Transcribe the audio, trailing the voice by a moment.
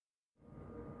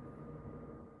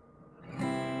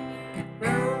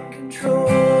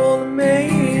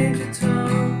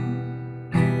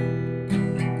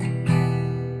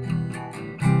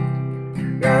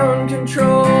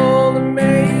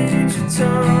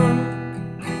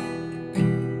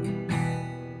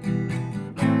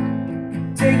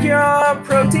Take your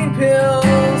protein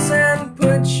pills and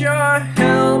put your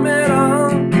helmet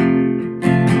on.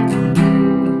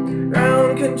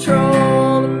 Ground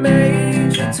control to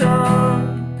Major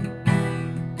Tom.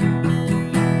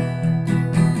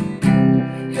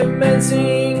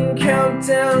 Commencing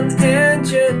countdown,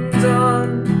 engines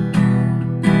on.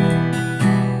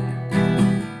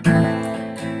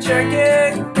 Check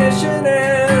ignition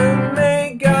and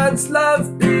may God's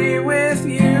love be with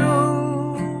you.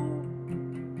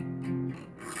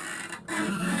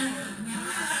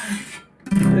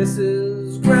 This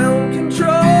is ground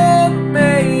control,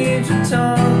 Major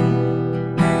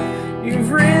Tom. You've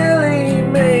really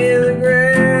made the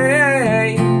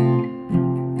grade,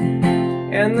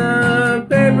 and the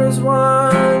papers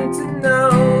want to know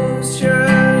whose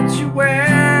shirt you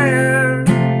wear.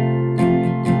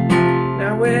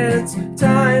 Now it's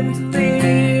time to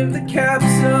leave the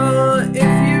capsule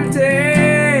if you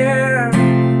dare.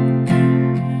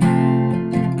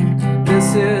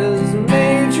 This is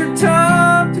Major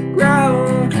Tom to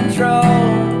ground control.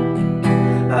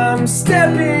 I'm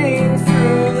stepping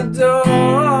through the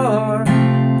door,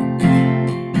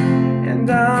 and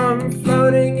I'm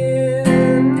floating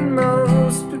in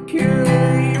most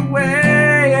peculiar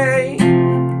way,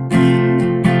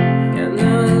 and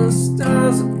the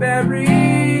stars are very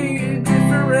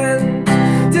different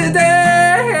today.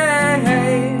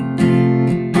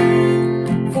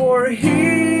 For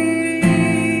here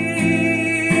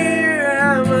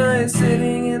am I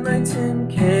sitting in my tin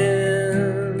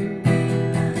can,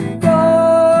 above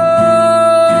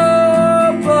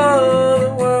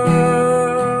the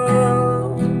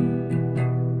world.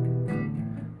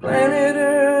 Planet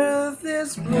Earth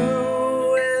is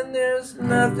blue, and there's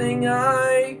nothing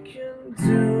I can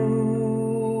do.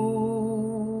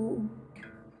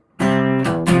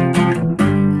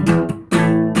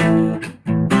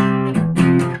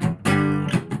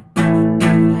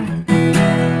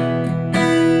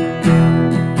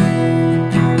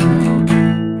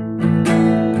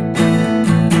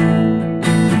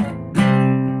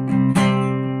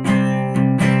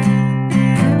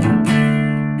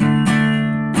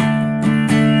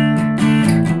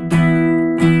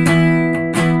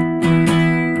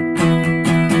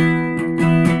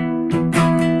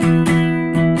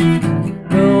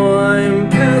 Though I'm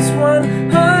past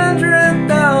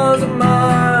 100,000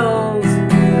 miles,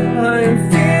 I'm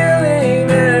feeling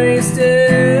very still,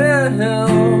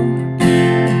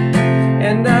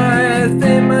 and I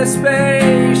think my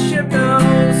spaceship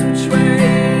knows which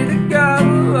way to go.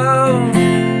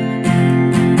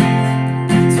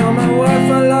 Tell my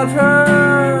wife I love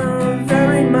her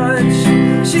very much.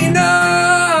 She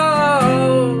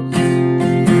knows.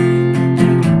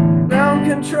 Ground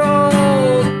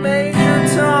control, Major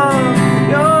Tom.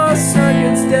 Your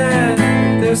circuit's dead.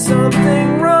 There's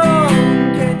something wrong.